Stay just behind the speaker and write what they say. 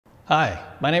Hi,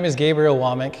 my name is Gabriel.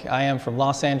 I am from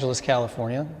Los Angeles,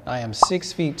 California. I am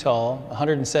 6 feet tall,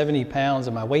 170 pounds,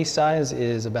 and my waist size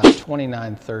is about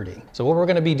 29-30. So what we're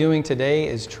going to be doing today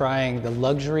is trying the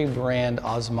luxury brand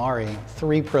OSMARI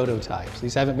 3 prototypes.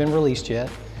 These haven't been released yet.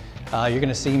 You're going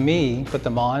to see me put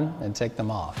them on and take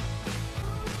them off.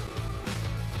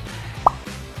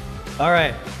 All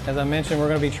right, as I mentioned, we're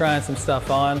going to be trying some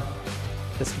stuff on.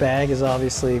 This bag is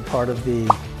obviously part of the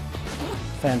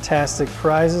fantastic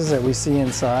prizes that we see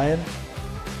inside.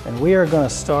 And we are going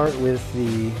to start with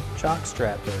the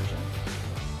jockstrap version.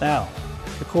 Now,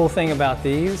 the cool thing about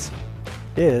these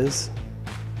is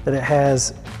that it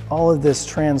has all of this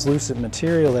translucent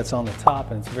material that's on the top,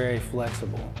 and it's very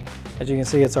flexible. As you can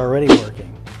see, it's already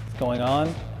working. It's going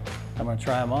on. I'm going to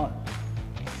try them on.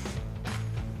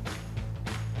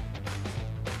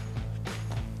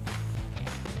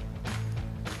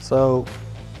 So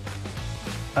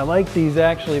I like these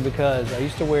actually because I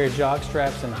used to wear jock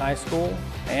straps in high school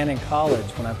and in college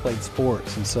when I played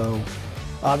sports. And so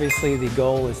obviously the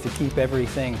goal is to keep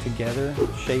everything together,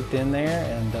 shaped in there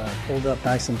and pulled up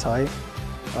nice and tight.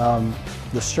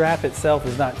 The strap itself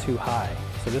is not too high.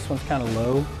 So this one's kind of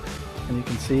low, and you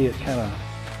can see it kind of,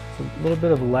 a little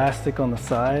bit of elastic on the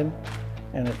side,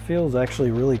 and it feels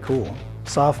actually really cool.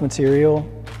 Soft material.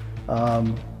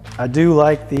 I do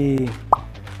like the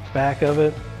back of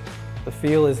it. The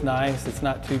feel is nice. It's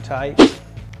not too tight.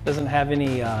 Doesn't have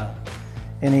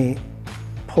any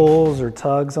pulls or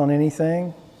tugs on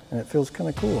anything, and it feels kind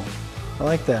of cool. I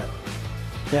like that.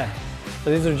 Yeah. So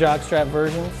these are jockstrap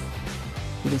versions.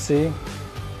 You can see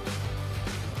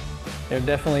they're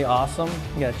definitely awesome.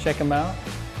 You gotta check them out.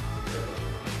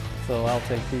 So I'll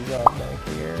take these off back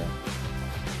here,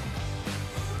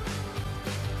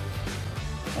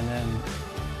 and then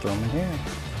throw them in here.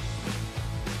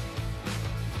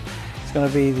 It's going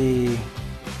to be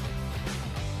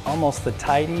almost the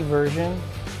tidy version.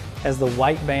 Has the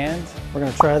white band. We're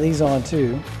going to try these on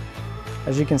too.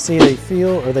 As you can see, they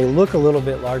feel, or they look a little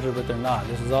bit larger, but they're not.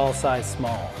 This is all size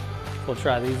small. We'll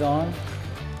try these on.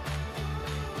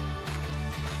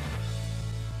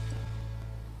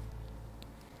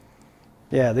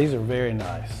 Yeah, these are very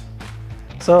nice.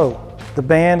 So the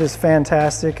band is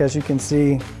fantastic. As you can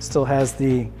see, still has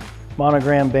the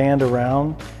monogram band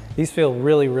around. These feel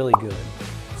really, really good.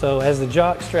 So as the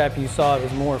jock strap, you saw it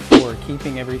was more for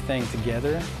keeping everything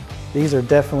together. These are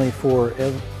definitely for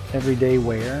everyday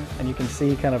wear, and you can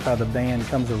see kind of how the band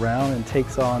comes around and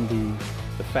takes on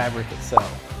the fabric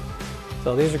itself.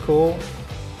 So these are cool.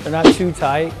 They're not too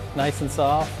tight, nice and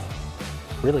soft,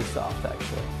 really soft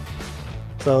actually.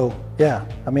 So yeah,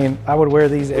 I mean, I would wear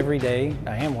these every day.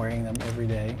 I am wearing them every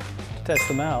day to test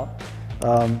them out.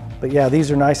 But yeah,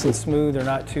 these are nice and smooth. They're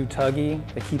not too tuggy.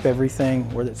 They keep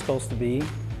everything where it's supposed to be.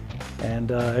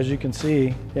 And as you can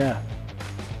see, yeah,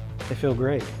 they feel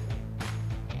great.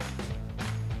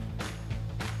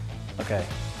 Okay,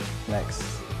 next.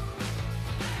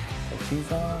 Take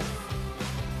these off.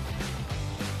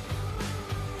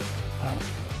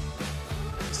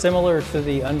 Similar to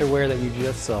the underwear that you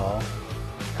just saw.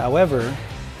 However,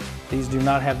 these do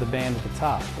not have the band at the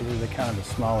top. These are the kind of the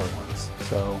smaller ones.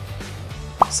 So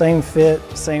same fit,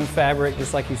 same fabric,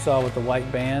 just like you saw with the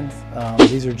white band.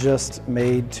 These are just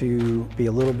made to be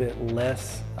a little bit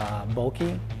less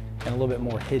bulky and a little bit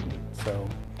more hidden. So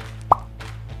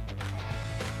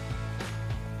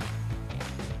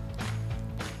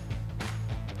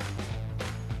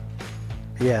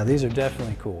yeah, these are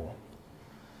definitely cool.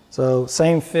 So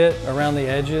same fit around the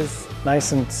edges,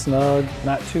 nice and snug,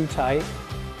 not too tight.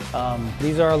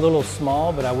 These are a little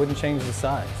small, but I wouldn't change the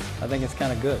size. I think it's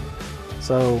kind of good.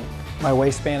 So my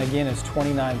waistband again is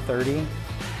 29-30.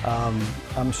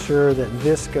 I'm sure that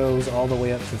this goes all the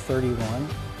way up to 31,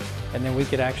 and then we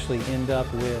could actually end up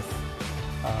with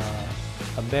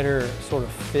a better sort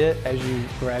of fit as you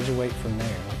graduate from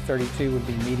there. Like 32 would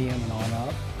be medium and on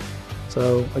up.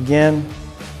 So again,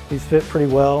 these fit pretty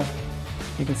well.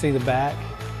 You can see the back,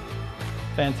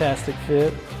 fantastic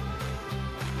fit.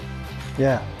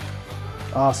 Yeah,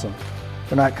 awesome.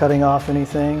 They're not cutting off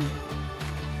anything.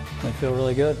 They feel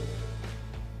really good.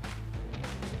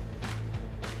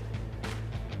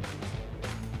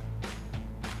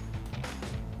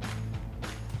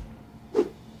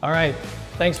 All right,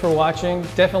 thanks for watching.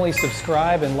 Definitely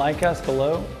subscribe and like us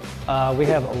below. We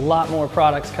have a lot more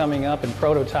products coming up and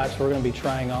prototypes we're going to be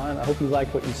trying on. I hope you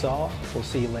liked what you saw. We'll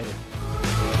see you later.